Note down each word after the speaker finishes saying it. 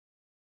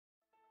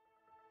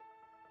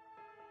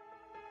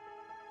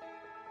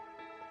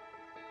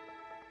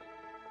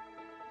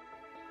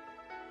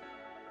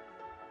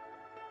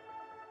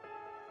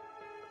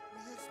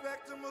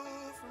expect to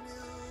move from you.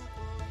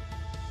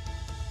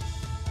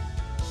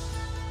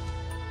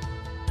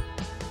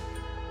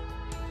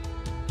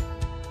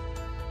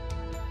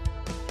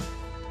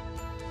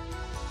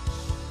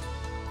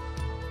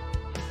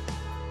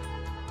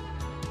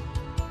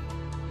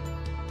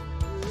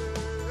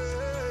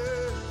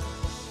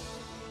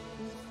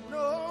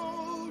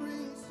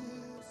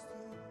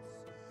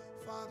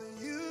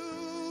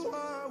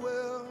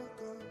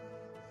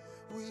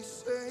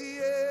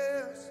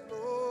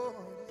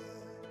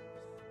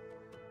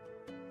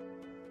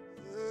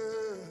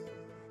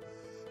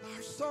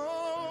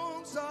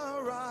 Songs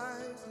are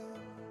rising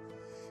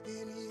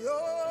in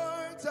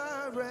your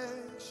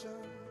direction.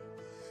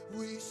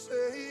 We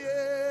say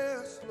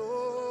yes,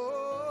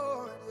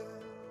 Lord, yes.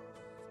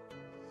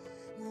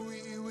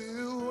 We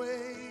will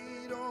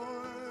wait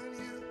on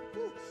you.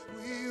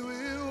 We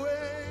will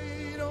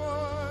wait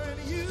on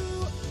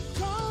you.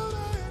 Come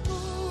and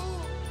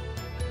move.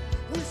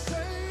 We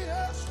say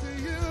yes to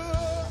you.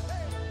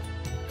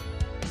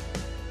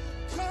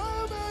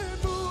 Come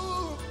and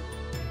move.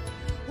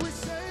 We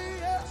say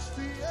yes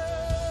to you.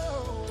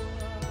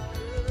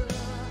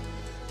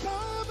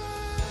 Come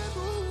and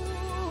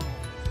move.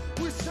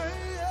 We say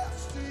yes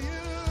to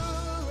you.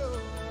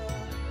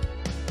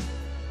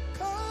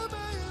 Come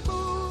and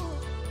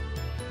move.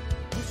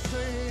 We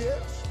say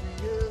yes to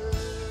you.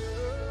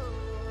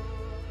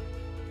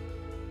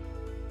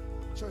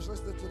 Church,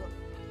 let's lift it up.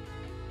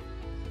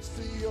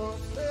 See your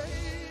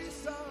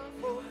face, our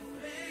Lord.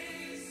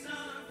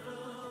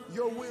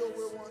 Your will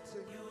we're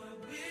wanting.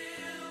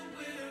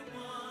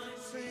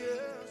 Say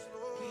yes,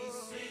 Lord. We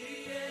say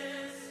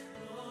yes,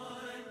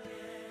 Lord,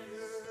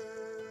 yes.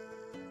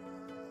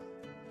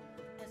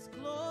 As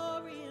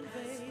glory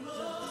invades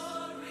us,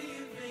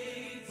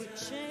 we're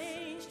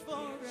changed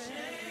forever. We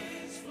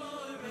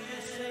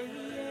say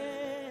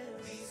yes.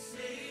 We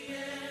say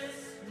yes,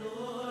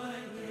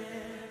 Lord,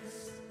 yes.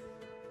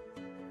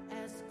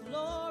 As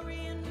glory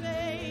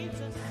invades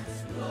us,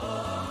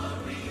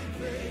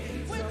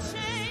 we're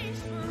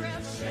changed forever.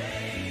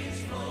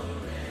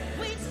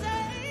 We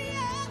say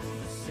yes.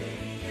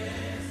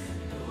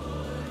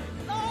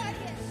 Lord,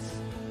 yes,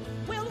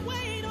 we'll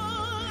wait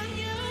on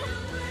you.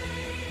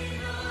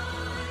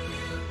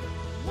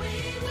 We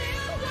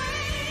will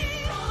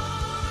wait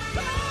on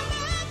you.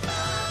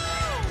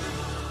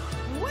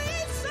 We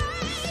say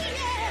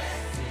yes.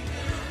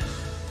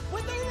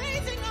 With the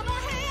raising of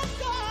our hands,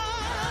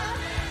 God,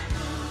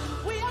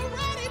 we are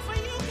ready for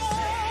you,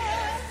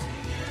 God.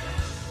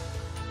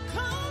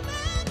 Come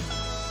and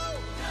move.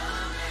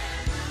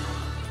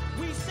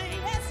 We say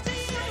yes to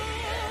you.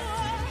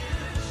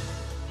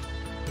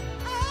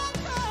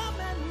 Come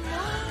and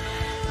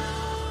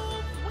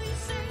move. We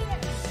say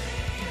yes.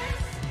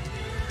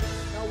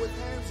 Now with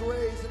hands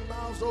raised and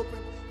mouths open,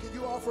 can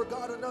you offer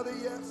God another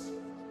yes?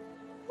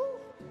 Woo.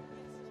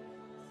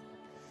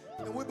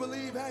 And we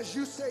believe as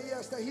you say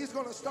yes that he's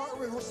going to start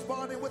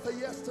responding with a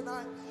yes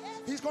tonight.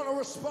 He's going to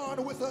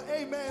respond with an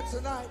amen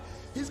tonight.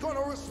 He's going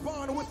to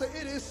respond with a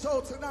it is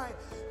so tonight.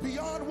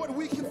 Beyond what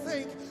we can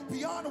think,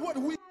 beyond what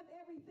we have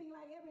everything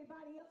like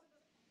everybody else,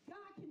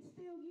 God can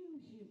still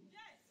use you.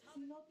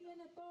 Si no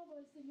tiene todo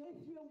el Señor,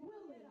 if you're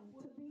willing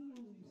to be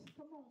used.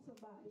 Come on,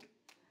 somebody.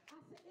 I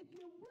said, if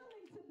you're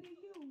willing to be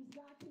used,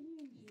 God can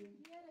use you.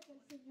 Quiere que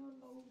el Señor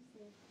lo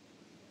use.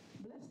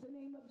 Bless the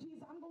name of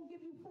Jesus. I'm going to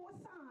give you 4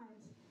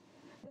 signs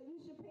that you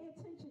should pay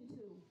attention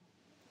to.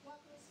 4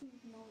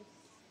 signos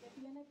que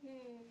tiene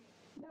que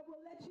that will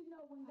let you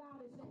know when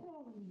God is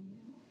calling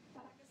you.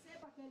 Para que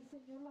sepa que el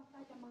Señor la está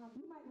llamando.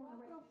 You might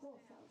want to write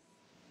cosas.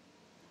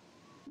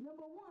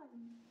 Number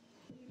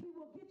 1, he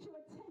will get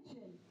your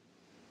attention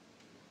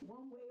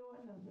one way or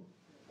another.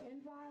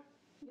 Él va a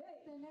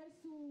tener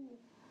su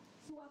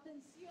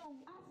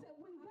atención. I said,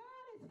 when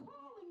God is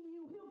calling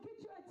you, he'll get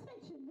your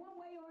attention one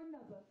way or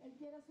another. Él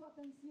quiere su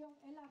atención.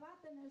 Él la va a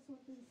tener su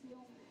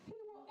atención. He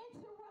will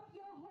interrupt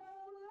your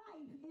whole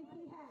life if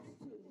he has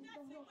to. He'll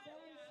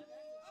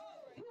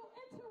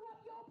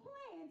interrupt your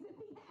plans if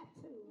he has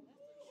to.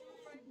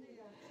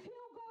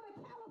 He'll go to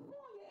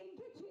California and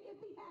get you if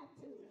he has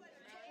to.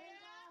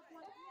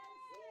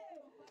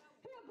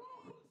 He'll go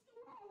across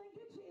the world and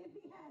get you if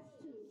he has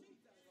to.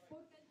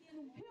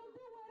 He'll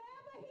do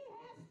whatever he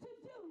has to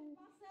do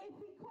if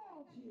he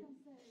called you.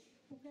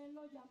 To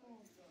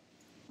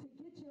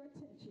get your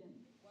attention.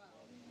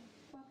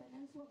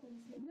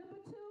 Number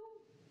 2,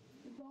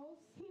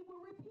 he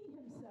will repeat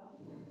himself.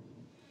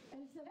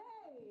 And say,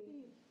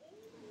 hey,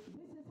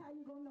 this is how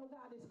you're going to know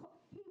God is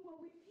called. He will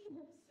repeat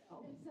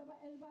himself.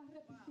 Él va a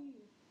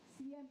repetir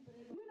siempre.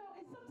 You know,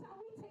 and sometimes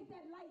we take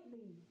that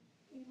lightly.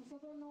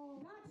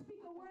 God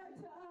speak a word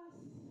to us.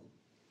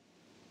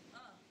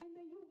 And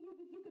then you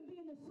can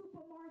be in the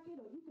supermarket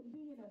or you can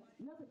be in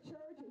another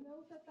church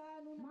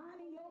or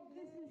minding your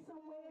business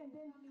somewhere, and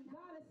then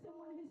God has sent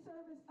one of his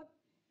servants up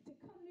to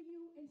come to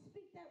you and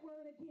speak that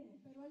word again.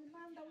 Pero él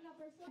manda una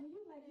persona and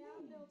you like,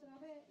 hable otra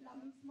vez la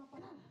misma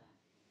palabra.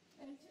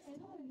 Él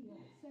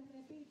se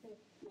repite.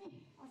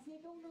 Así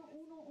que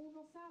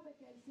uno sabe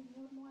que el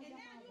Señor no ha llamado.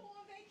 And now you're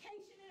on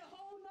vacation in a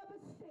whole another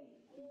state.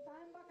 Y está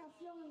en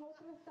vacación en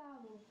otro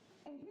estado.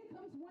 And here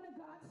comes one of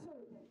God's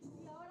servants.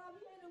 Y ahora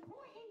viene un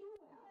Pointing you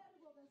out.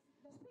 siervo de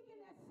Speaking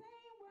that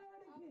same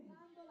word again.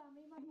 hablando la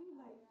misma And you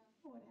like,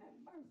 palabra. Lord have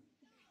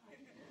mercy.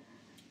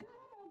 God,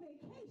 I'm on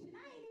vacation.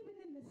 I ain't even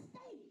in the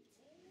States.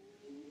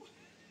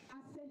 I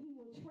said he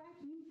will track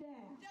you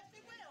down Yes, he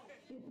will.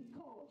 if he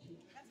calls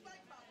you. That's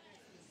right, Prophet.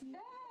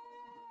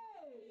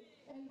 Hey!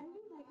 And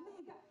you like,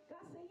 man, God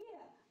said,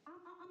 yeah,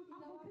 I'm going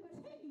to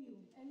continue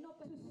Él no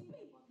to persigue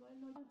speak cuando él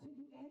no until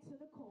you answer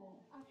the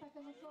call. hasta que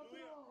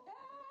nosotros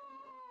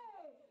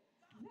Hey!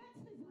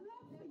 That's his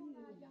love for demos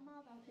una you.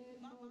 llamada que él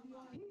nos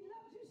dio. He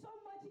loves you so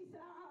much, he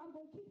said, I'm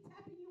going to keep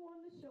tapping you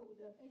on the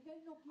shoulder. Es que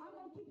él no I'm quiere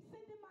going to keep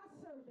sending my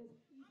service.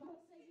 y I'm va going a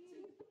to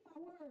seguir, speak to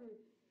my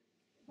word.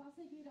 va a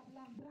seguir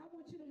hablando. But I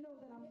want you to know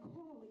that I'm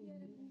calling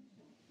Quiere you.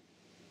 mucho.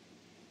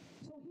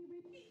 So he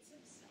repeats.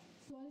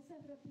 So él se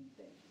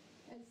repite.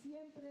 Él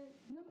siempre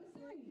Number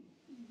 3,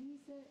 y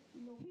dice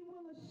lo he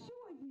will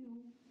assure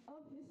you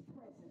of his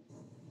presence.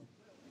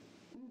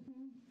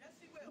 Yes,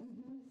 he will.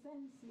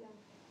 presencia.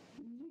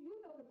 You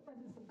know the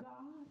presence of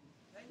God.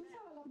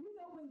 You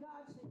know when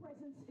God's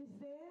presence is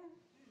there.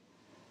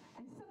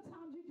 And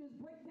sometimes you just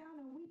break down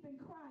and weep and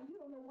cry. You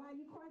don't know why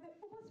you cry. That,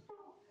 what's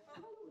wrong?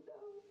 I don't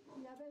know.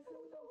 Y a veces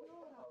uno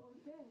llora. ¿Por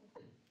qué?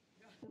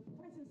 The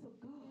presence of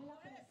God.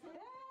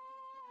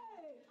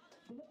 Hey!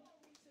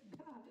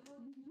 God,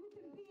 you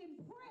can be in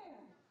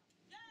prayer.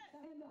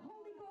 And the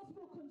Holy Ghost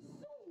will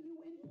consume you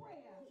in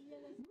prayer.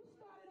 You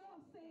started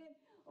off saying,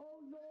 oh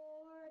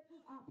Lord,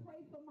 I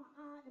pray for my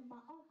aunt and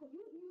my uncle.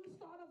 You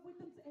start off with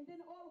them, and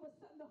then all of a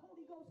sudden the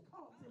Holy Ghost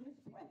comes and his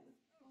presence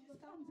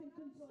comes and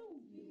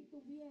consumes you.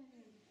 Espíritu viene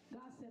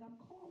God said, I'm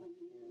calling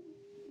you.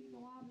 y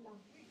no habla.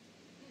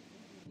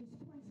 His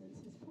presence,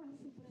 his Su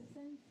presence,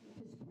 presencia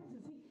his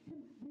presence,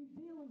 him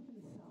revealing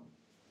himself.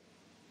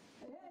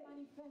 se Hey,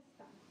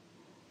 manifiesta.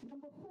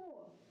 number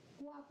 4,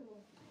 4.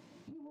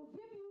 he will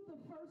give you the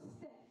first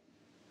step.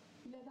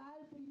 Le da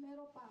el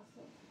primero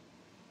paso.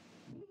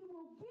 He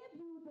will give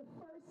you the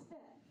first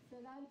step.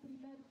 Se da el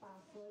primer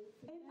paso.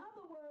 In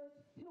other words,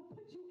 he'll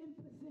put you in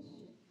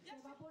position. Se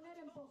va a poner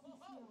en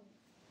posición.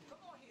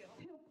 Come on here.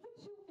 He'll put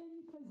you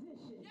in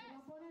position. Se va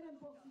a poner en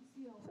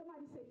posición.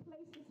 Somebody say,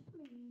 places,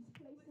 please.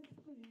 Places,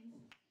 please.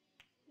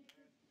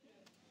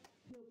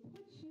 He'll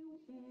put you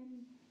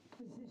in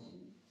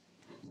position.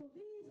 So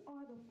these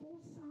are the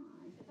 4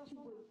 signs that Estos you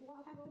son would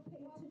los have to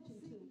pay attention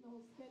to.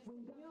 signos que el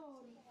When God,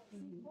 Señor,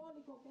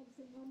 simbólico que el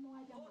Señor no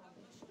ha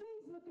llamado.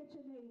 please look at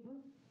your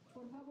neighbor.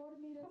 Por favor,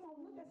 mire Come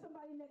on, look at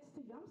somebody next to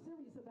you. I'm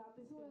serious about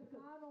this su thing,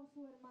 because hermano,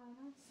 su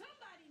hermana.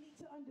 Somebody needs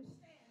to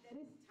understand that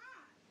it's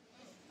time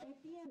Es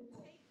tiempo. to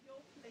take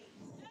your place.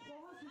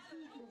 Coja su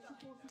sitio, su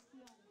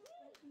posición. Es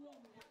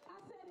tiempo. I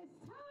said it's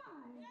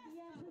time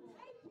to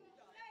take your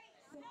place.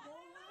 Que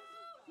coja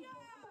su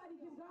Somebody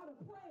give God a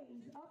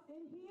praise up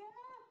in here.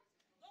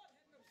 Lord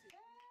have mercy. Hey!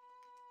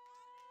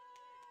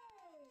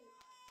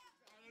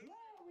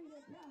 Glory to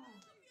God.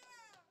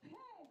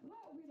 Hey,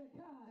 glory to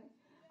God.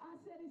 I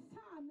said it's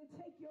time to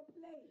take your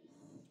place. es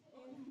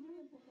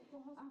tiempo que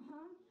coja su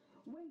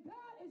When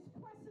God is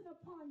pressing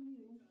upon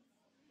you,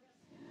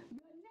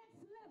 your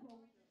next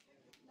level,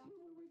 he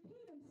will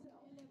repeat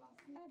himself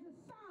as a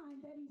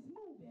sign that he's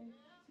moving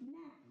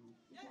now.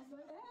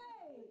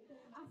 Hey,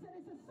 I said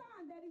it's a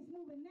sign that he's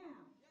moving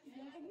now.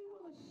 And he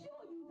will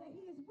assure you that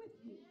he is with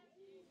you.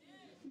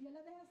 Y él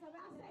le deja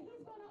saber. I said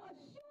he's going to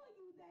assure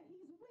you that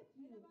he's with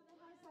you.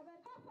 High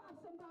five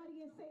somebody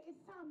and say, it's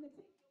time to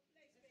take your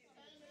place.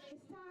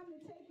 It's time to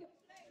take your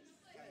place.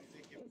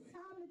 It's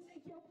time to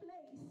take your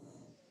place.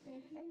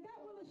 And God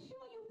will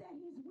assure you that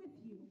he's with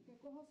you. Que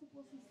coja su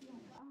posición.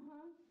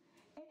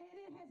 And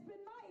it has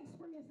been my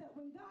experience that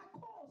when God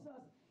calls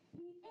us,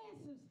 he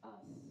answers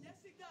us. Yes,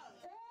 he does.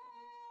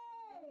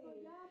 Hey! Lo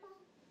llama.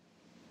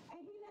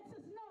 And he lets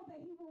us know that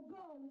he will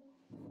go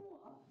for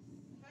us.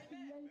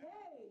 Amen.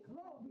 Hey,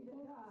 glory to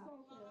God.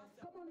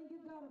 Come on and give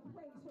God a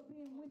praise for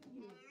being with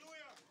you.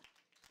 Hallelujah.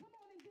 Come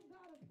on and give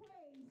God a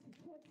praise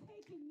for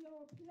taking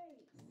your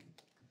place.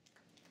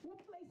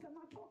 What place am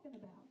I talking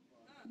about?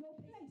 Your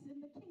place in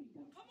the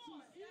kingdom. Come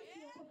on.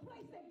 Yeah. The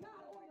place that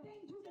God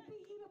ordained you to be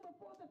even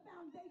before the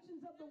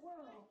foundations of the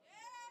world.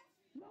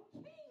 Your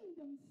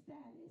kingdom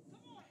status.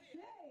 Come on.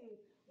 Hey,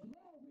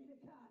 glory to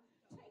God.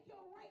 Take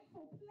your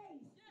rightful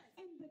place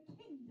in the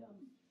kingdom.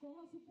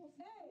 Coja su Hey,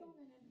 posición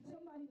en el reino.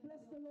 somebody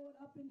bless the Lord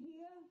up in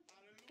here.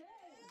 Hallelujah.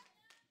 Hey.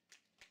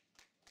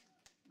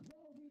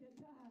 Glory to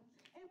God.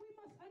 And we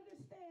must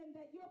understand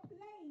that your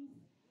place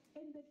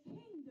in the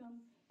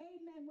kingdom,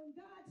 amen, when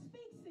God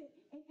speaks it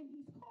and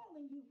he's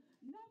calling you,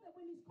 know that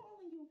when he's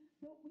calling you,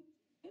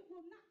 it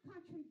will not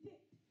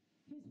contradict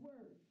his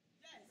word.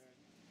 Yes.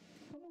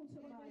 Come on,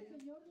 somebody. El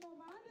Señor no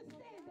va a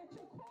Understand that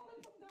your calling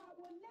from God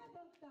will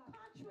never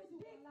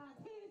contradict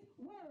his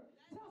word.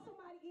 Tell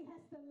somebody it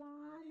has to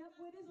line up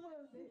with his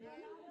word. It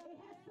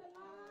has to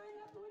line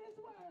up with his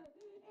word.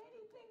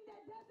 Anything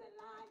that doesn't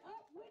line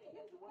up with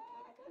his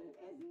word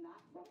is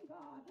not from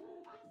God.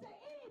 I say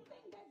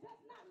anything that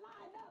does not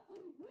line up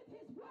with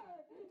his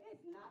word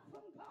is not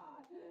from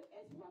God.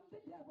 It's from the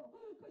devil.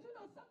 Because you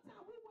know,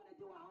 sometimes we want to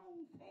do our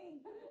own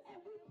thing and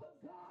we put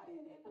God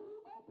in it.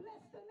 Oh,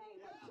 bless the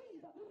name of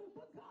Jesus.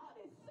 But God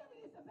is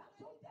serious about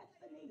your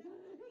destiny.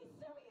 He's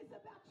serious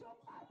about your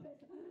purpose.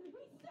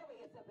 He's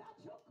serious about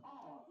your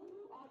call.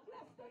 Oh,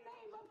 bless the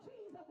name of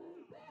Jesus.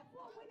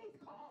 Therefore, when he's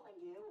calling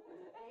you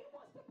and he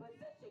wants to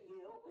position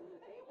you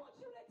and he wants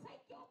you to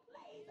take your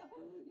place,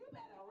 you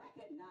better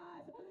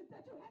recognize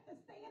that you have to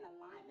stay in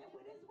alignment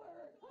with his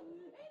word.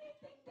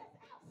 Anything that's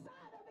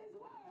outside of his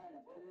word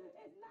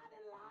is not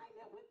in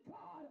alignment with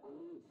God.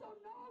 So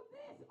know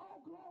this,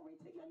 oh glory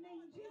to your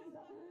name, Jesus,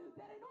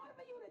 that in order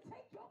for you to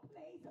take your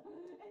place,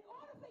 in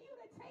order for you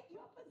to take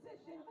your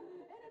position,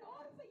 and in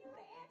order for you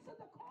to answer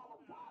the call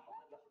of God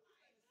on your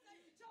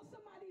life, tell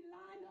somebody,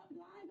 line up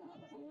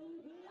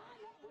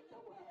with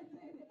the word,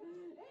 baby.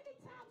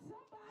 Anytime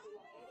somebody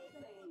or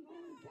anything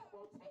that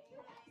will take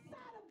you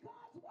outside of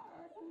God's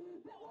word,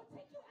 that will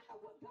take you out of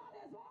what God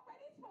has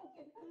already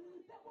spoken,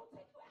 that will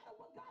take you out of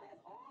what God has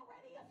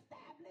already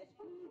established,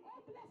 oh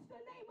bless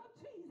the name of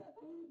Jesus,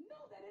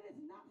 know that it is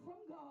not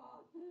from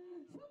God.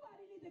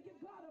 Somebody need to give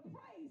God a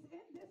praise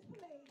in this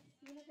place.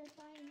 Tiene que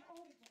estar en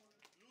orden.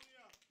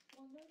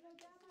 Cuando Él nos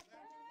llama,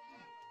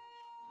 Hey!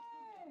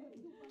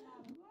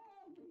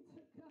 Glory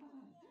to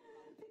God.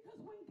 Because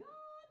when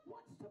God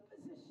wants to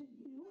position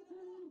you,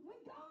 when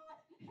God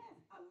has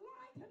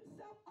aligned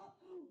himself up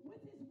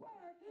with his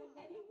word,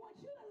 and he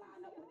wants you to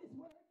line up with his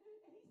word,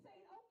 and he's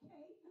saying,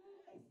 okay,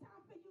 it's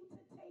time for you to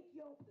take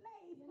your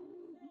place.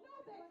 Know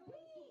that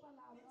demons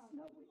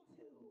know it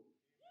too.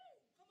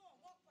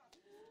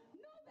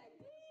 Know that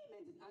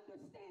demons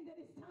understand that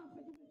it's time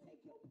for you to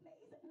take your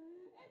place.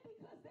 And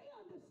because they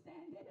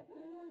understand it,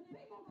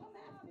 they're going to come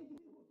after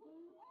you.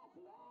 Oh,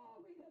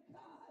 glory to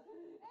God.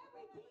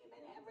 Every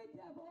demon, every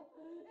devil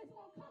is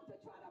going to come to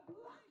try to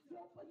block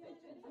your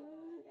position.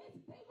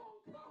 They're going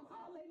to come,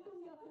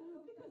 hallelujah,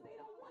 because they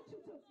don't want you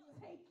to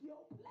take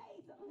your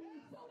place.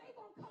 So they're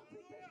going to come to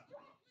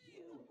distract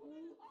you.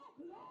 Oh,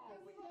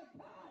 glory to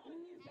God.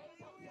 They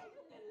come so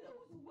you can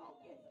lose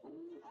focus.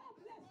 Oh,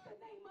 bless the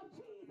name of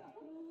Jesus.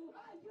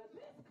 You're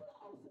this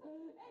close,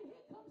 and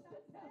here comes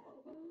the devil.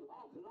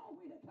 Oh,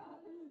 glory to God.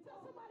 Tell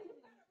somebody,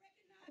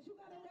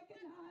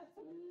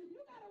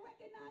 you gotta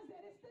recognize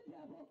that it's the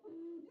devil.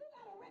 You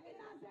gotta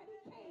recognize that he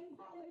came,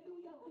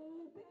 hallelujah,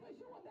 because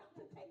you're about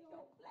to take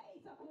your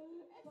place.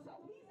 And so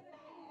he's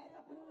mad,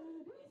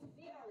 he's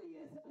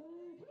furious,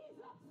 he's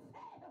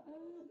upset.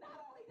 Not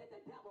only did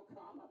the devil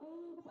come, but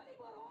he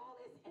brought all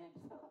his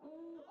imps.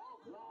 Oh,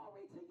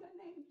 glory to your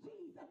name,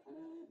 Jesus.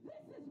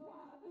 This is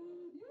why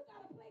you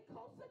gotta pay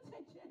close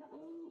attention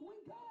when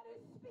God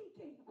is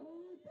speaking.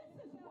 This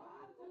is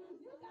why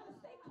you gotta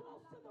stay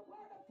close to the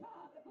word of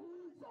God.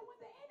 So when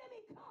the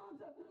enemy comes,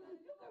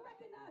 you can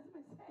recognize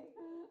him and say,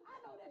 I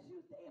know that's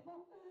you,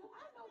 devil.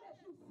 I know that's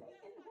you,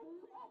 Satan.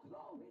 Oh,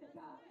 glory to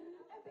God.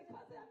 And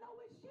because I know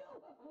it's you,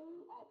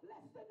 oh,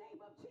 bless the name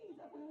of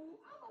Jesus,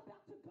 I'm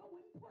about to go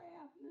in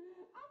prayer.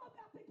 I'm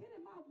about to get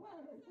in my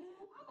word.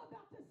 I'm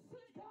about to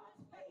seek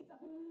God's face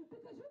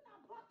because you're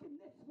not blocking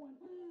this one.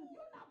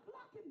 You're not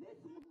blocking this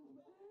move.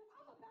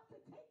 I'm about to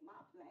take my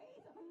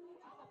place.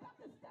 I'm about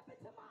to step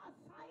into my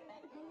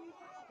assignment.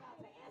 I'm about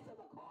to answer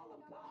the call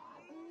of God.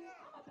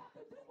 I'm about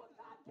to do what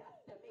God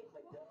destined me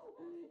to do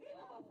even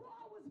before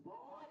I was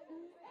born.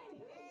 And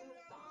here you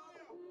come.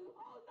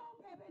 Oh, no,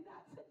 baby,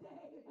 not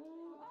today.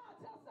 Oh,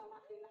 tell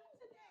somebody, not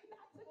today,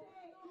 not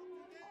today.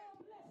 Oh,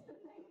 bless the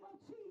name of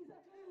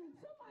Jesus.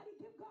 Somebody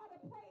give God a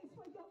praise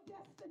for your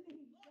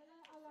destiny.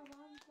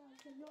 alabanza al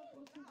Señor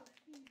por su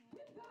destino,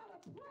 Give God a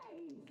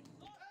praise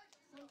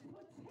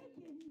for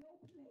taking your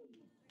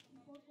place.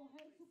 por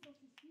coger su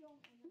posición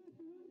en el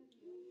reino de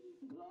Dios.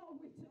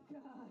 Glory to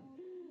God.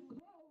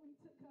 Glory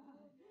to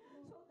God.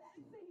 So that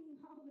thing,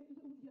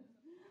 hallelujah,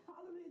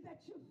 hallelujah, that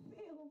you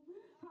feel,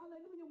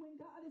 hallelujah, when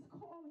God is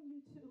calling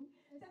you to,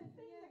 that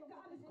thing that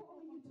God is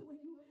calling you to,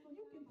 and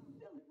you can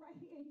feel it right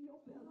here in your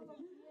belly.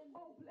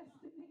 Oh, bless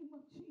the name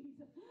of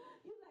Jesus.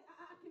 You're like,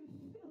 I can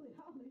feel it,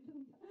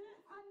 hallelujah.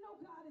 I know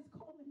God is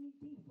calling me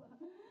deeper.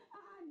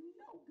 I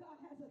know God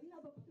has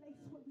another place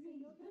for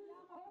me.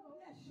 Oh,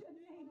 bless your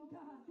name,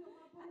 God.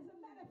 As a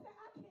matter of fact,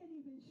 I can't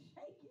even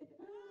shake it.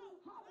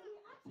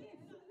 Hallelujah. I can't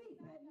sleep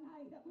at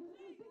night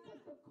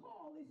because the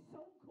call is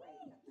so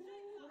great.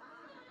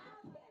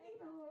 I can't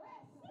even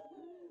rest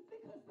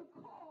because the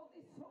call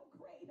is so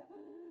great.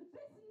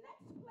 This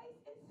next place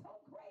is so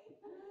great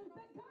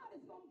that God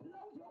is going to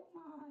blow your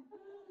mind.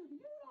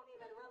 You don't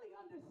even really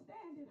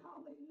understand it.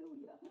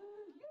 Hallelujah.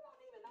 You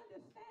don't even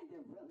understand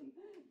it really.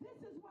 This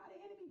is why the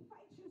enemy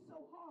fights you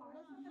so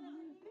hard.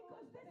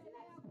 Because this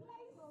next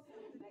place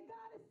that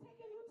God is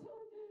taking you to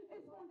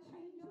is going to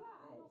change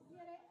lives. Nos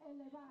quiere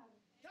elevar,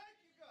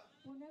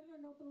 ponerlo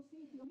en otro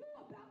sitio.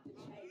 You're about to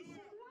change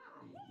some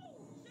lives.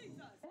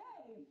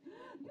 Hey,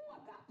 you're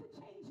about to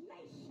change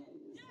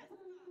nations.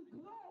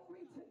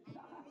 Glory to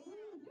God.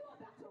 You're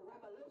about to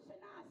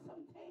revolutionize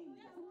some things.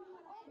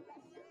 Oh,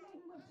 bless the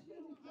name of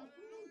Jesus.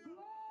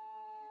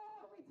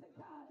 Glory to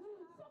God.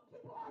 Some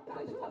people are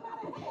about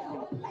to have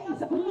your place.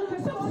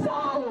 Some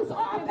souls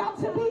are about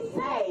to be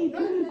saved.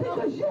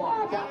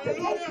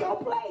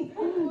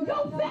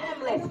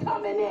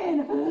 coming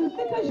in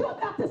because you're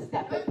about to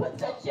step in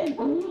position.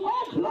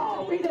 Oh,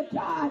 glory to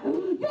God.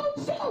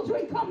 Your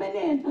children coming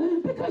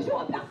in because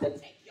you're about to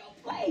take your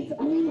place.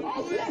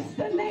 Oh, bless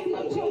the name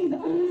of Jesus.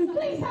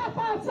 Please high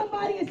five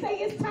somebody and say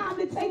it's time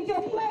to take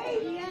your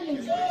place.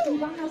 Y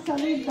van a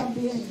salir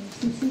también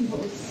sus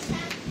hijos.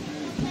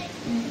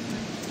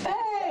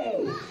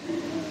 Hey,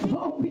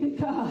 glory to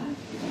God.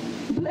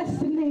 Bless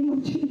the name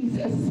of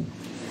Jesus.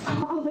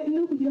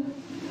 Hallelujah.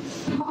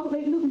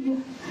 Hallelujah.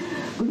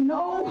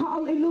 Know,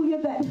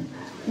 hallelujah, that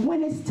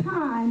when it's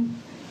time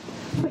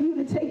for you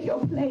to take your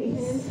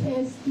place,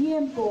 Es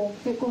tiempo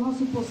que coja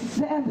su the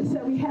posición.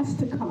 adversary has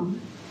to come.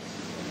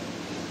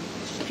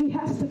 He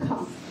has to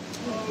come.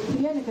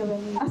 Tiene que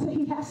venir. I said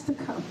he has to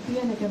come.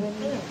 Tiene que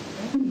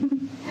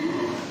venir.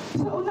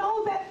 So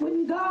know that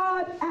when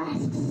God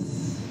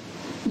asks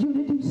you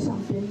to do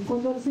something,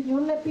 Cuando el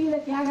Señor le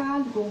pide que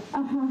haga algo,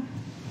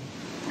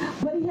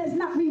 but he has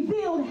not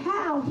revealed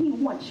how he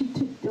wants you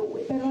to do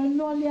it. pero Él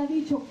no le ha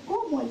dicho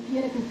cómo Él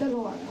quiere que usted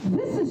lo haga.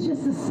 This is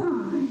just a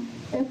sign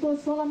Esto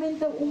es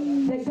solamente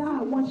un that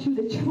God wants you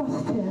to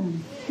trust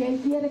him. que Él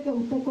quiere que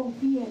usted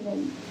confíe en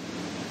Él.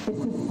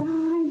 It's a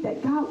sign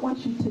that God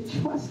wants you to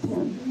trust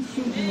him Un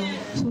signo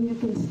so you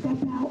can step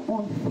out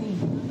on faith.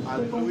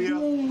 que confíe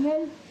en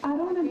Él I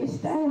don't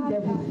understand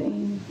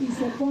everything. y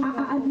se ponga.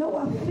 I know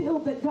I feel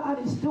that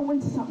God is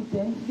doing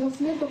something. Yo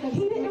siento que el He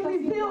Señor didn't está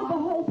haciendo reveal the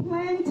algo. whole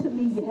plan to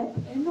me yet.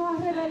 Él no ha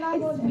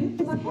revelado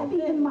It's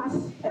heavy in my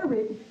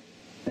spirit.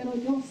 pero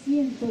yo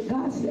siento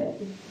God said,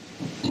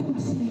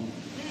 trust me.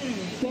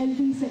 que Él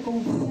dice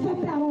confía,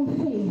 Step out on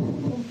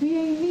faith.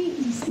 confía en mí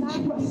y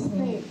sal en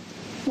fe.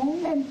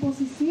 Pon en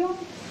posición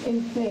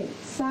en fe.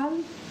 Sal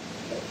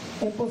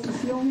en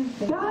posición en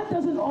fe. God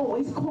doesn't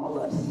always call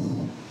us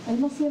Él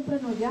no siempre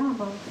nos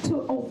llama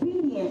to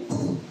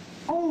obedience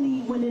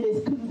only when it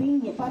is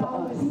convenient for para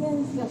us.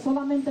 obediencia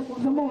solamente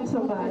cuando Come on, es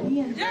somebody.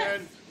 conveniente.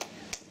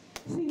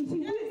 See,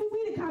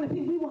 we the kind of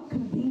people, we want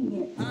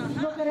convenience. No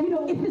You know,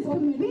 queremos if it's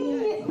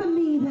convenient for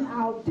me, then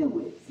I'll do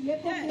it. Si es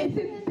If conveniente,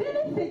 it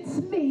benefits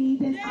me,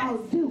 then I'll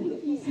do it.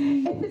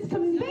 If it's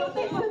convenient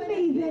for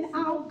me, then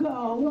I'll yo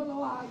go.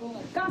 lo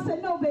hago. God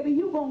said, no, baby,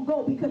 you gonna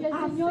go because Y el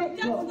I Señor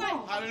said go.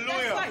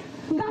 Hallelujah.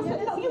 God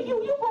said, no,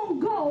 you gonna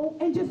go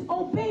and just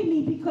obey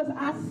me because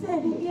I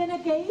said Tú it.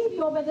 tienes que ir y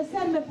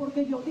obedecerme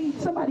porque yo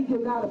dije. Somebody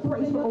give God a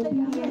praise for Yo te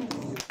llamé. obedience.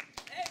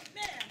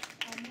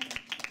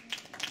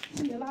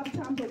 See, a lot of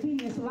times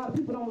obedience, a lot of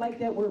people don't like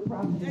that word,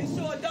 prophet. They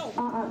sure don't.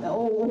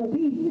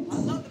 Obedience. I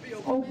love to be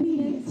obedient.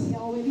 Obedience.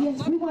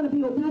 Obediencia. We want to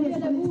be obedient Nadie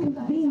le when it's gusta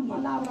esa convenient.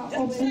 palabra,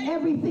 And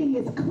everything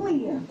is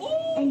clear.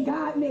 And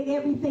God made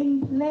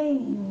everything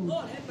plain.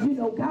 Lord, have mercy. You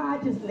know,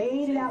 God just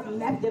laid it out and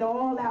left it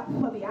all out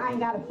for me. I ain't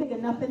got to figure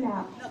nothing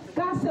out.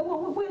 God said, well,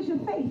 where's your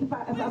faith if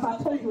I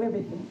told you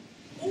everything?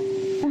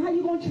 And how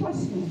you going to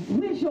trust me?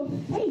 Where's your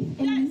faith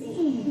in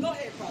me? Go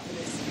ahead,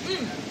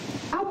 prophetess.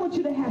 I want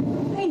you to have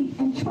faith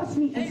and trust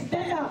me and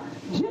step out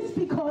just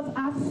because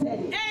I said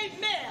it.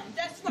 Amen.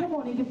 That's right. Come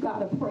on and give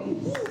God a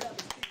praise.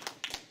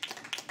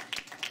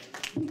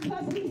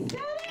 Because he said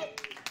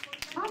it,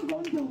 I'm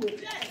going to do it.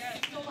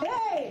 Yes.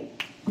 Hey,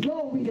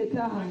 glory to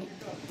God.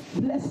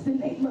 Bless the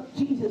name of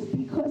Jesus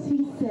because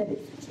he said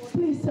it.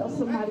 Please tell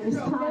somebody it's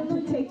time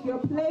to take your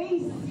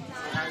place.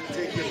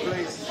 Take your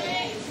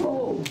place.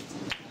 Oh,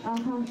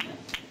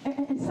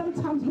 and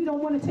sometimes we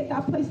don't want to take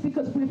our place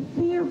because we're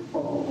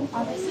fearful.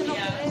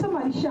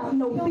 Somebody shout,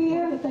 no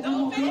fear.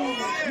 No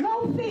fear.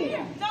 No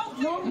fear.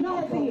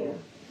 No fear.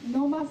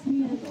 No más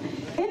miedo.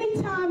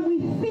 Anytime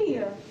we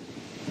fear,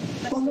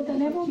 Cuando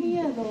tenemos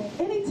miedo,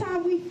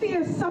 anytime we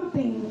fear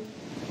something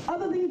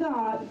other than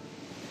God,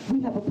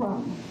 we have a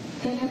problem.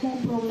 tenemos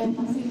un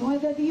problema. Si no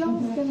es de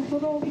Dios, que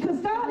nosotros Because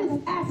God is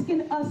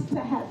asking us to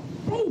have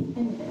faith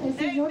in el Him,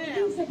 Señor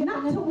dice que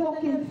not to tenemos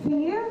walk que in tener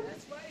fear.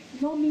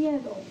 no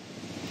miedo,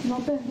 no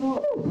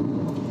terror.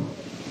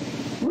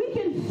 We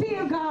can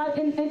fear God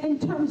in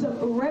terms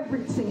of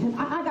reverencing Him.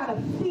 I got a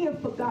fear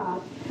for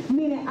God,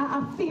 meaning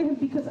I fear Him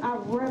because I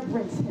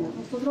reverence Him.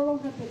 Nosotros lo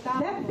respetamos,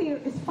 That fear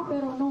is fine.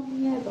 pero no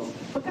miedo.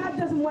 But God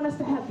doesn't want us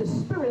to have the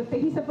spirit of fear.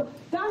 He said, but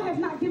God has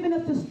not given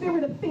us the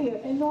spirit of fear,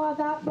 Él no ha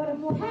dado, but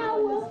no of ha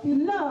dado power,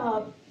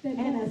 love,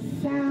 and a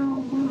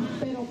sound mind.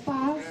 pero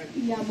paz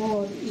y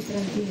amor y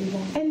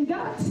tranquilidad. And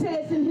God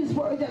says in His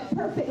word that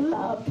perfect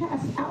love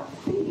casts out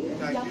fear.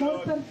 Y amor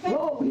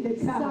perfecto Glory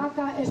to God.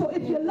 saca el So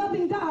if you're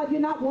loving God, you're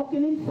not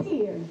walking in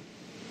fear.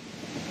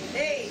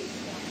 Hey,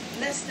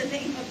 bless the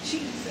name of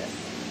Jesus.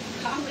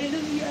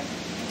 Hallelujah.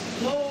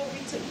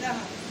 Glory to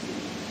God.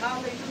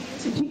 Hallelujah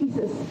to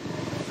Jesus.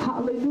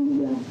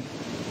 Hallelujah.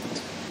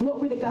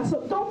 Glory to God.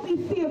 So don't be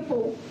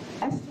fearful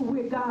as to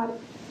where God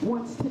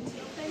wants to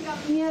take. tenga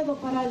miedo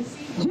para el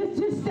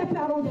Just step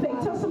out on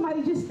faith. Tell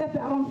somebody just step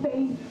out on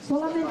faith.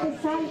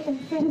 solamente sal en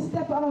fe. Just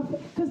step out on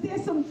faith. Because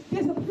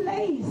there's a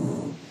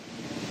place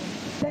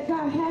that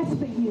God has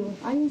for you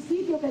Hay un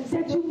sitio que el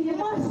that Señor you tiene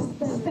para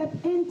must usted,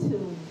 step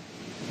into.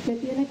 que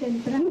tiene que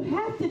entrar. You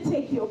have to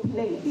take your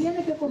place.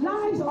 Tiene que coger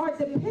Lives su are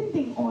posición.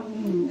 depending on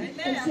you.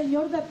 El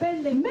Señor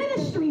depende.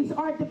 Ministries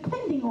are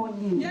depending on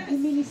you. Y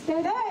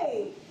ministerio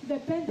Hey,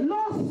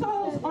 Lost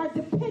souls are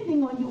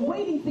depending on you,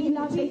 waiting for you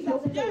to take your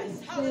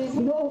place.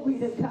 Glory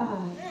to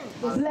God.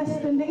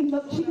 Bless the name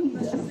of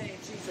Jesus.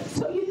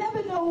 So you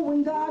never know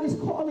when God is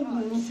calling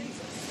you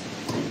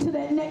to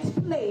that next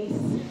place,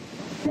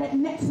 that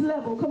next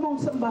level. Come on,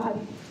 somebody.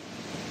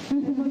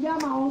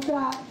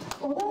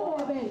 Or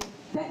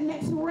that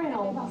next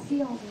realm that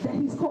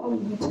he's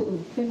calling you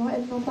to.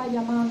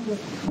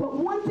 But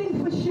one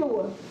thing for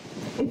sure,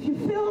 if you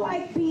feel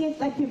like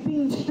you're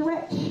being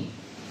stretched,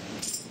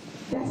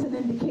 that's an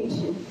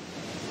indication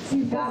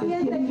God is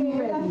getting you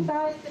ready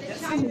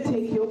to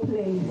take your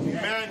place.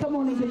 Come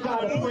on and give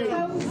God a praise.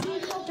 Come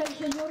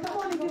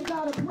on and give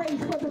God a praise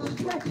for the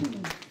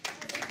stretching.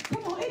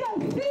 Come on, it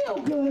don't feel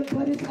good,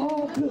 but it's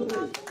all good.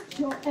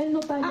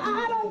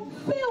 I don't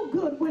feel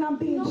good when I'm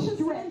being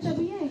stretched.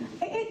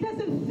 It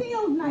doesn't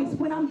feel nice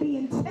when I'm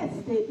being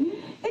tested.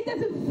 It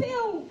doesn't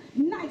feel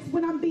nice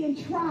when I'm being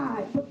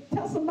tried. But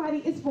tell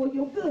somebody it's for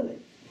your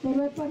good.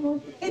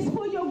 It's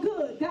for your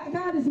good.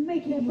 God is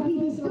making you.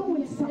 He's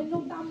doing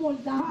something.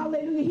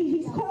 Hallelujah.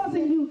 He's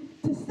causing you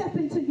to step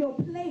into your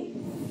place.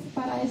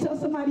 Tell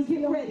somebody,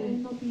 get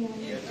ready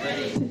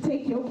to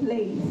take your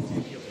place.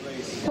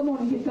 Come on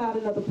and give God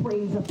another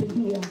praise up in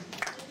here.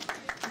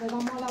 And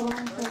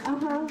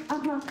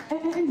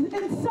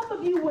some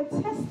of you were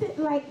tested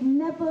like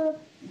never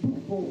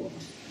before.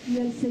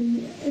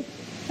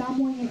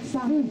 Come on.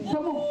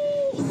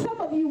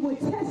 Some of you were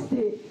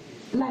tested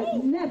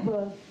like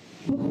never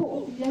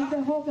before.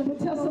 But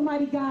tell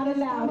somebody God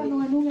allowed it.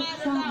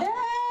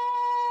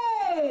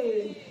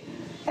 Hey!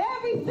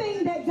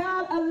 Everything that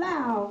God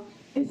allowed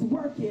is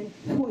working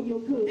for your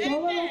good.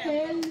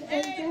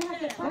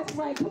 That's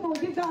right. Come on,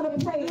 give God a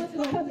praise.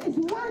 Because it's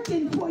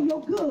working for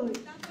your good.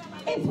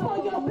 It's for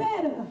your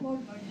better.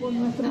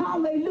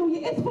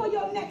 Hallelujah. It's for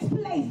your next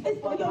place. It's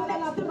for your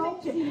next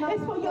dimension.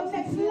 It's for your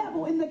next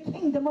level in the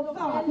kingdom of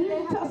God.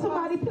 Tell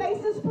somebody,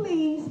 places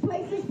please.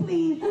 Places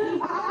please.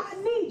 I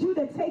need you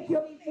to take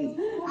your place.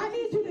 I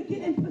need you to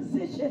get in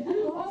position.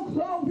 Oh,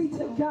 glory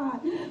to God.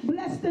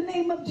 Bless the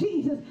name of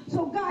Jesus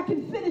so God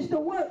can finish the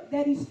work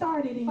that he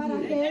started in you.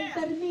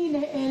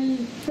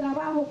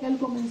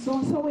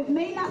 So it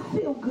may not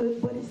feel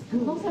good, but it's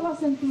good.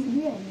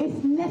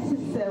 It's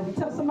necessary.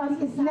 Tell somebody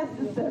it's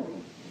necessary.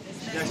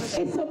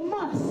 It's a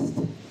must.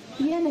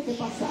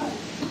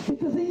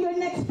 Because in your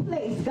next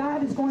place,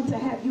 God is going to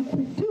have you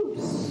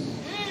produce.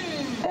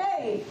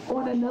 Hey,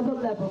 on another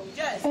level.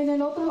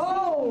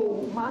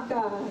 Oh my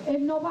God. He's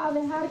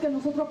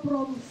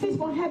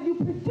going to have you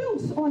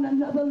produce on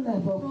another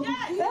level.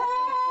 Hey,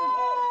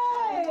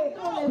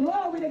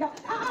 glory to God.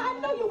 I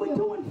know you were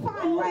doing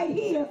fine right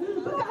here,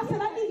 but God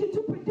said, I need you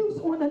to produce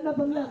on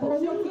another level.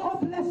 Oh,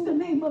 bless the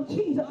name of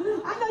Jesus.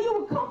 I know you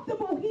were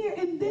comfortable here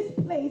in this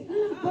place,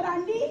 but I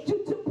need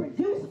you to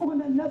produce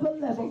on another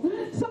level.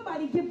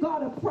 Somebody give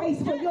God a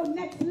praise for your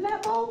next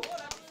level.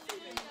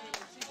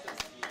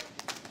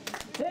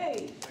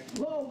 Hey,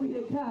 glory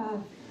to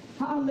God.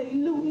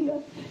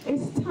 Hallelujah.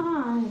 It's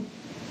time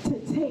to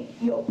take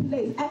your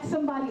place. Ask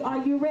somebody, are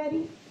you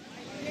ready?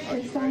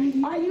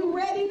 Are you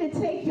ready to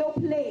take your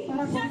place?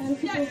 I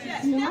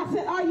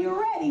said, are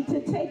you ready to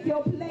take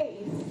your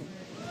place?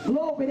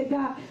 Glory to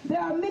God.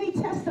 There are many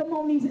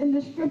testimonies in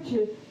the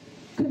scripture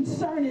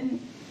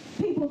concerning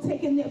people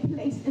taking their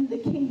place in the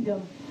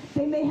kingdom.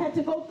 They may have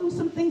to go through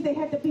some things. They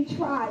had to be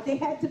tried. They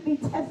had to be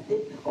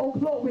tested. Oh,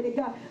 glory to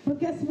God.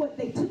 But guess what?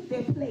 They took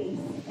their place.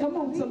 Come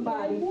on,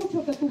 somebody.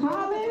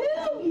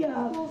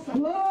 Hallelujah.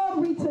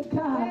 Glory to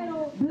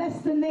God. Bless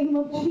the name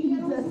of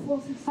Jesus.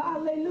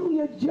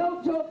 Hallelujah.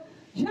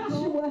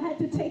 Joshua had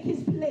to take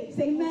his place.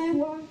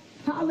 Amen.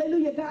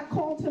 Hallelujah. God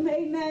called him,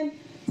 amen,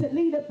 to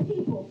lead a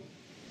people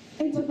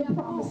into the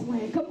promised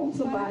land. Come on,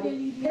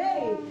 somebody.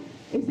 Hey,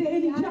 is there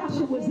any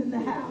Joshuas in the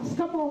house?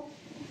 Come on.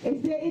 Is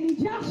there any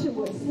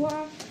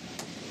Joshuas?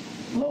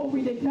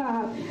 Glory to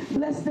God.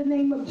 Bless the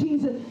name of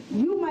Jesus.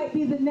 You might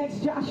be the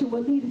next Joshua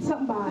leading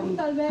somebody,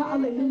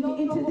 hallelujah,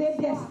 into their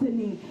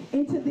destiny,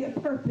 into their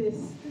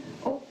purpose.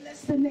 Oh,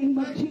 bless the name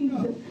of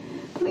Jesus.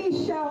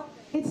 Please shout,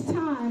 it's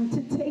time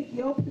to take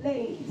your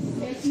place.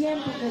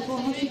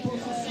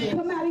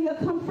 Come out of your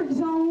comfort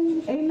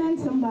zone. Amen,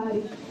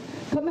 somebody.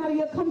 Come out of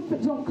your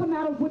comfort zone. Come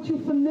out of what you're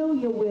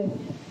familiar with,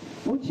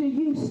 what you're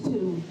used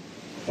to.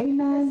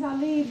 Amen.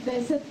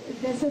 The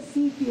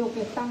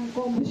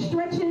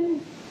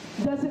stretching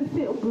doesn't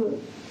feel good.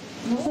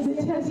 The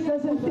test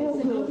doesn't feel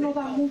good.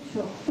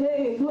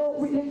 Hey,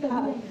 glory to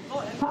God.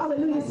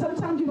 Hallelujah.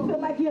 Sometimes you feel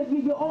like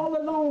you're all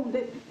alone,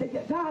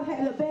 that God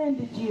had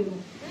abandoned you.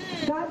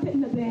 God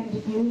didn't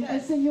abandon you.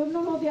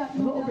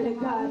 Glory to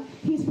God.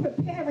 He's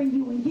preparing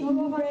you and getting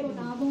you ready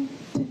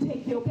to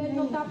take your place.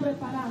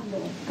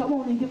 Come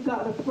on and give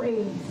God a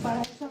praise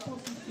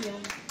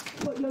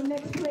for your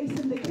next place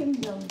in the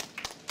kingdom.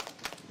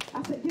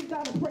 I said, give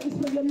God a praise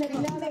for your next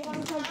place.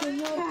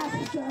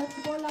 Pastor,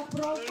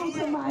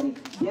 somebody,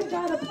 give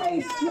God a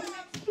praise for your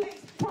next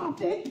place.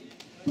 Prophet,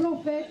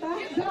 give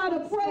God a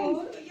praise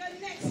for your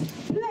next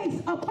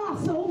place.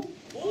 Apostle,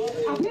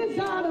 give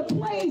God a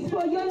praise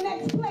for your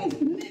next place.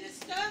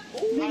 Minister,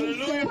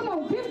 Hallelujah. Come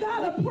on, give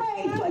God a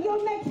praise for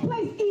your next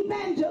place,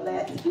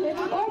 evangelist.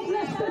 Oh,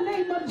 bless the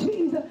name of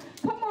Jesus.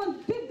 Come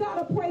on, give God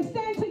a praise.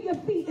 Stand to your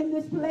feet in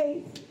this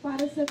place.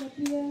 Párese de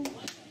pie.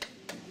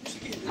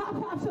 High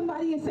five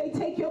somebody and say,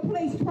 take your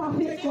place,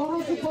 prophet.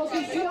 Coja su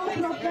posición,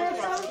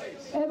 profeta.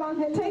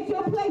 Take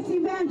your place,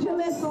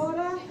 evangelist.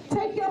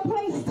 Take your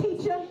place,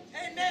 teacher.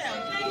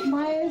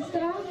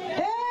 Maestra.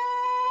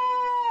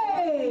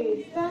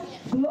 Hey!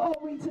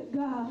 Glory to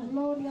God.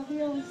 Gloria a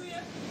Dios.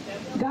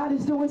 God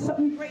is doing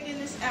something Great in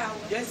this hour.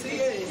 Yes, he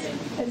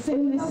is.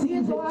 in this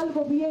season. Haciendo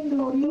algo bien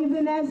glorioso.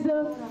 Even as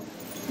the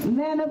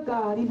man of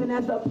God, even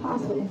as the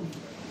apostle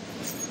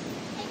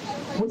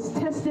was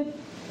tested,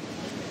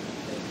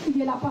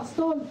 Y el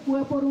apóstol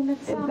fue por un and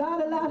examen.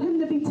 God allowed him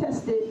to be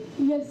tested,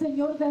 Y el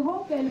Señor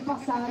dejó que él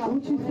pasara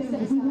what you por think ese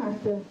we examen.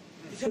 have to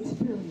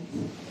experience?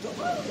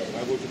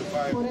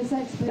 Por esa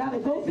experiencia. Gotta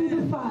go through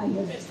the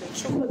fire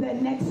for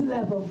that next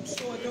level.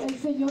 El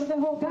Señor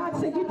dejó que God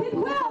said, you did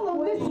well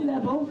on this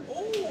level.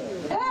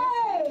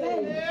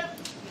 Hey!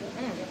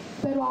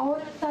 pero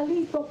ahora está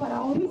listo para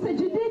He otro. said,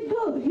 you did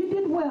good. You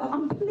did well.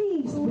 I'm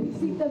pleased Tú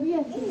with you. hiciste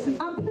bien.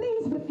 I'm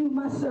pleased with you,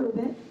 my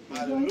servant.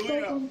 Yo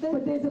estoy contento.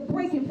 But there's a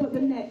breaking for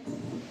the next.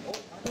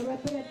 Pero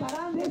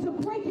preparando. There's a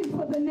breaking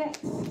for the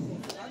next.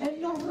 Él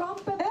nos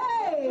rompe.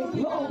 Hey,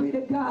 glory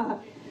to God.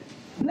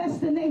 Bless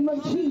the name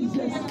of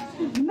Jesus.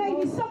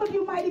 Maybe some of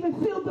you might even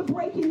feel the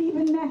breaking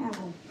even now.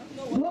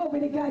 Glory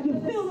to God. You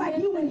feel like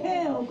you in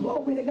hell.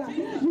 Glory to God.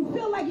 You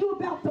feel like you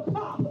about to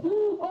pop.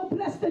 Oh,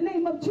 bless the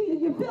name of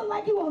Jesus. You feel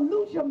like you gonna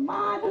lose your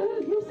mind.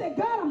 You say,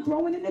 God, I'm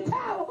throwing in the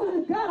towel.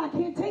 God, I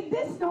can't take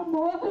this no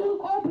more.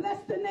 Oh, bless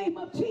the name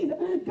of Jesus.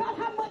 God,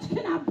 how much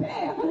can I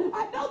bear?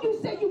 I know you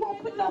said you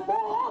won't put no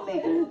more on me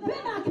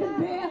than I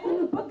can bear.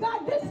 But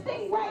God, this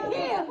thing right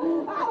here,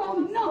 I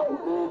don't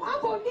know.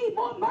 I'm gonna need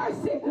more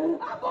mercy.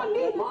 I'm gonna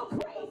need more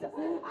grace.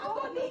 I'm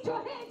gonna need your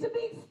hand to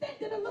be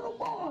extended a little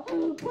more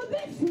for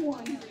this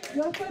one.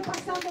 Yo estoy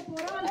pasando por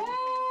algo.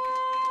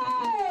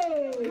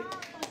 Hey!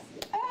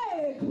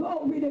 Hey,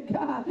 glory to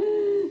God.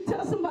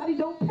 Tell somebody,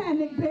 don't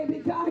panic, baby.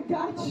 God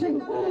got you.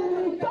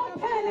 Don't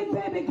panic,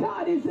 baby.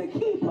 God is a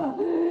keeper.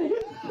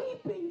 He's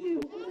keeping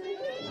you.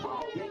 He's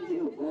holding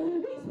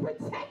you. He's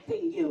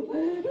protecting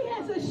you. He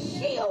has a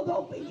shield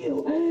over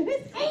you.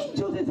 His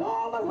angels is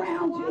all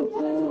around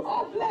you.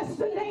 Oh, bless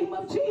the name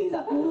of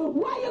Jesus.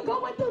 While you're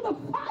going through the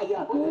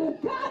fire,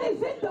 God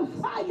is in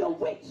the fire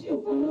with you.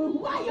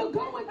 While you're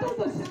going through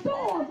the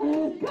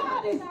storm,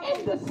 God is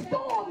in the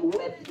storm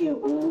with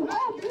you.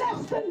 Oh,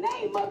 bless the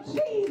name of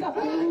Jesus.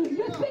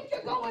 You think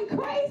you're going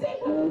crazy?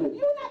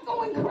 You're not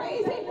going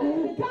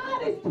crazy.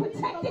 God is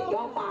protecting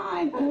your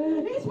mind.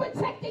 He's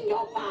protecting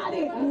your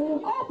body.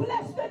 Oh,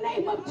 bless the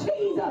name of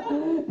Jesus.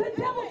 The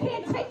devil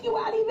can't take you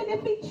out even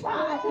if he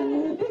tried,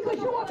 because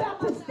you're about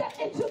to step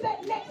into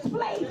that next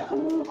place.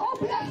 Oh,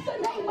 bless the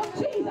name of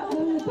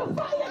Jesus. The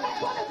fire not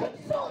going to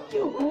consume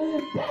you.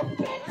 Death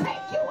can't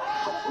take you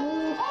out.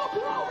 Oh,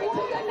 glory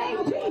to your name,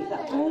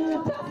 Jesus.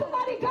 Tell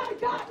somebody, God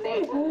got me.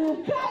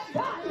 God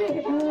got me.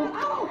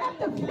 I don't have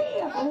to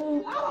fear. I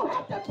don't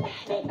have to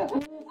panic.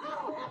 I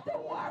don't have to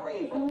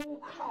worry. I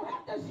don't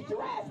have to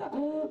stress.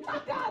 My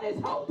God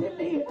is holding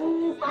me.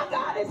 My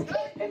God is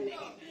keeping me.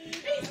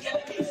 He's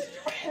giving me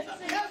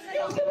strength.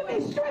 He's giving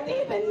me strength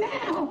even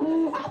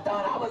now. I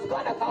thought I was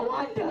going to go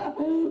under,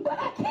 but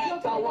I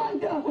can't go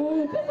under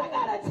because I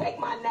got to take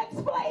my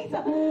next place.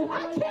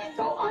 I can't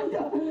go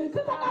under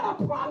because I got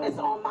a promise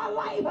on my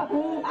life.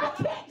 I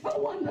can't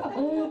go under.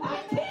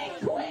 I can't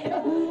quit.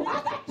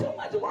 I got too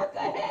much work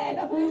ahead.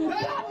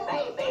 God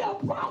made me a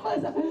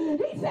promise.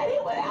 He said he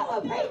would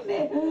elevate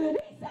me.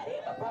 He said he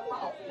would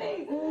promote me.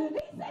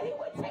 He said he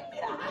would take me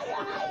to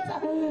higher heights.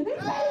 He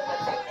said he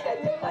would take me to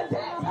deeper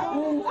depths.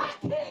 I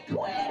can't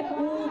quit.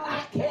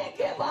 I can't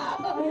give up.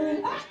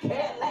 I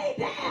can't lay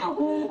down.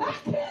 I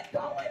can't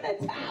go in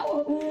the tower.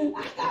 I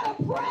gotta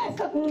press.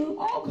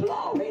 Oh,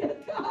 glory to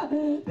God,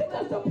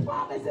 because the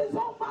promise is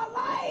on my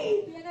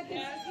life.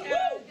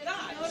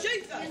 God,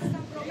 Jesus.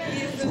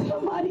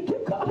 Somebody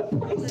give God a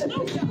praise in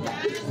this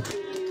place.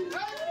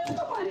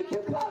 Somebody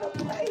give God a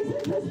praise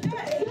in this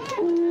place.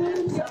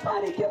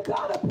 Somebody give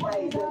God a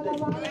praise in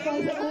this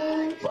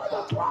place. For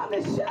the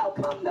promise shall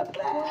come to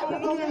pass.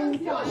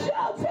 You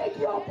shall take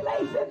your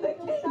place in the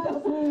kingdom.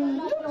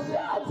 You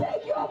shall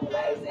take your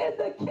place in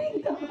the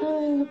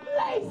kingdom.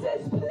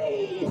 Places,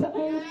 please.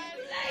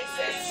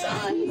 Places,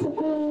 sons.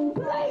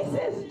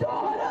 Places,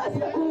 daughters.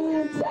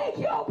 Take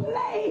your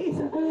place.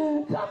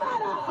 Come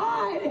out of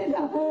hiding.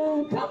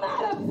 Come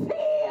out of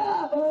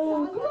fear.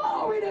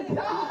 Glory to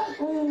God.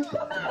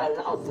 Come out of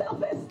low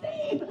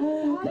self-esteem.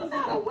 Come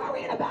out of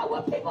worrying about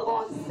what people are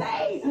going to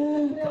say.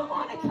 Come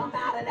on and come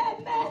out of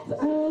that mess.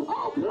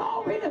 Oh,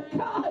 glory to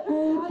God.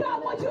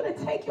 God wants you to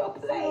take your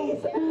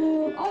place.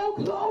 Oh,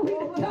 glory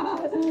to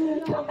God.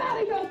 Come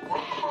out of your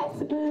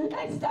past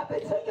and step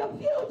into your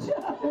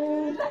future.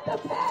 Let the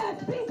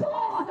past be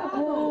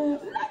gone.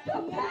 Let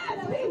the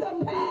past be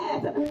the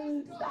past.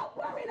 Stop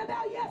worrying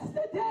about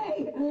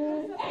yesterday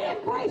and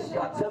embrace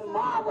your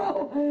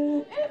tomorrow.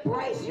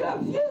 Embrace your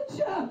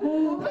future.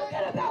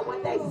 Forget about what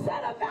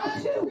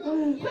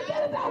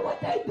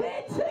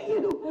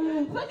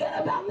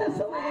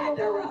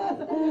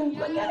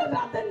Forget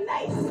about the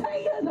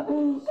naysayers.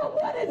 But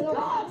what is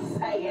God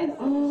saying?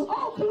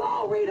 Oh,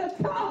 glory to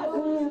God.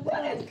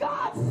 What is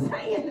God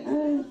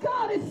saying?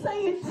 God is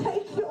saying,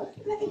 take your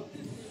place.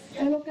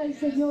 Es lo que el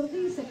Señor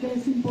dice que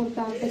es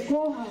importante.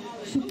 Coja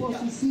su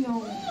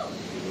posición.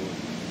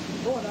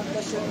 Lord, I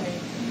bless your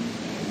name.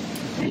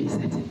 He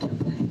said, take your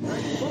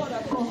place. Lord,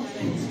 I bless your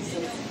name,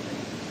 Jesus.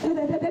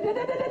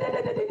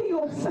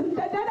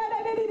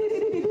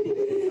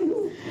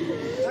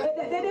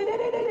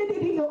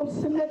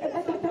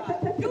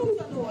 Use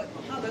the Lord.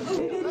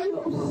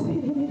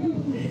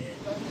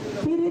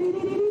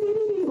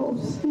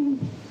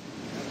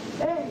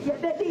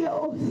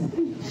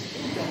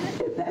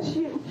 If that's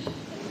you,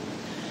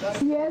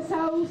 Yes,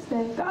 a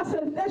usted. God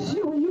said, if that's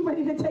you and you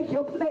ready to take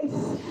your place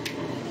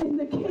in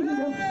the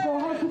kingdom,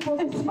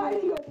 in spite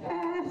of your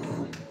past,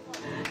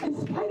 in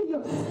spite of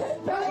your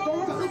setbacks,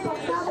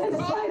 in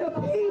spite of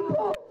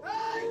people,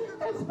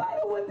 in spite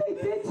of what they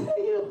did to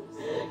you,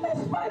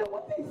 in spite of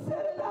what they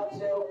said about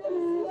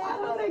you. I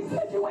know they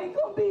said you ain't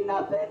gonna be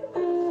nothing.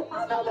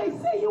 I know they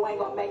say you ain't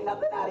gonna make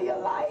nothing out of your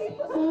life.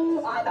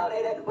 I know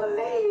they didn't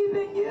believe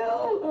in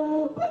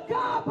you, but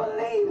God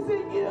believes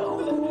in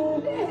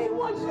you. He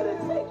wants you to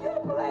take your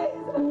place.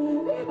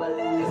 He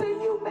believes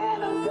in you,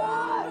 man of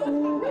God.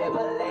 He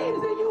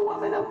believes in you,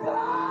 woman of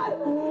God.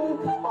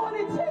 Come on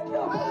and take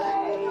your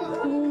place.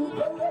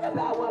 Forget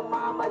about what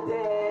mama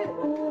did.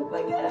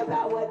 Forget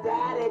about what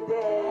daddy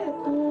did.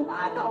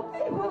 I know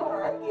people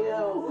hurt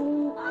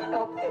you. I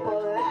know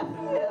people left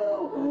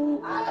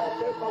you. I know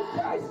people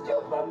cursed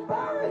you from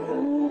birth.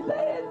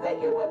 They didn't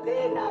think you would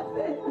be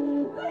nothing.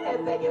 They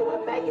didn't think you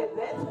would make it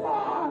this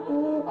far.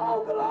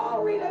 Oh,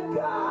 glory to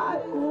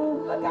God.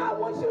 But God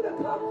wants you to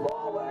come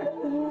forward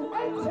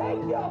and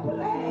take your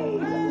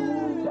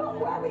place. Don't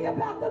worry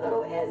about the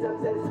little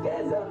isms and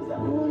schisms.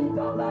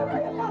 Don't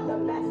worry about the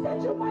mess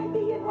that you might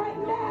be in right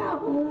now.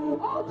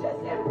 Oh,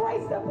 just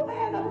embrace the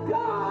plan of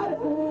God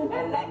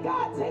and let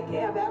God take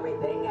care of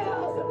everything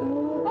else.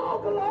 Oh,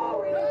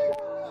 glory to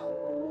God.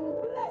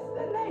 Bless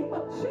the name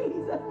of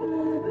Jesus.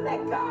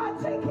 Let God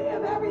take care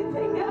of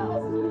everything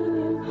else.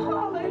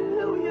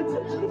 Hallelujah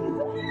to Jesus.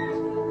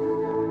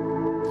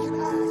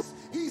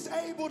 He's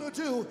able to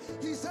do.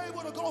 He's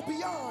able to go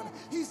beyond.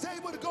 He's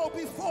able to go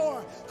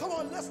before. Come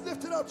on, let's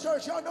lift it up,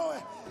 church. Y'all know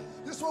it.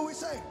 This is what we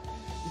say.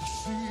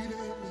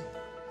 Exceedingly,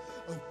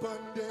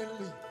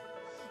 abundantly,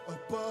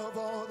 above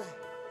all that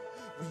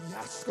we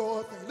ask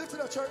or think. Lift it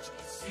up, church.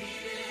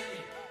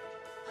 Exceedingly,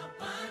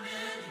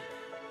 abundantly,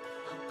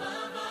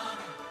 above all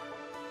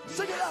that.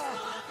 Sing it out.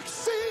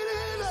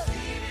 Exceedingly,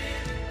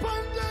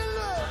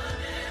 abundantly.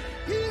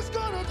 He's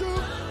gonna do.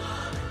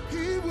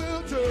 He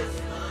will do.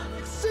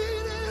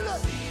 Exceedingly,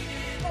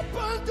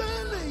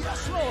 abundantly.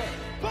 Yes, Lord.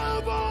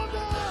 Above all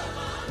that.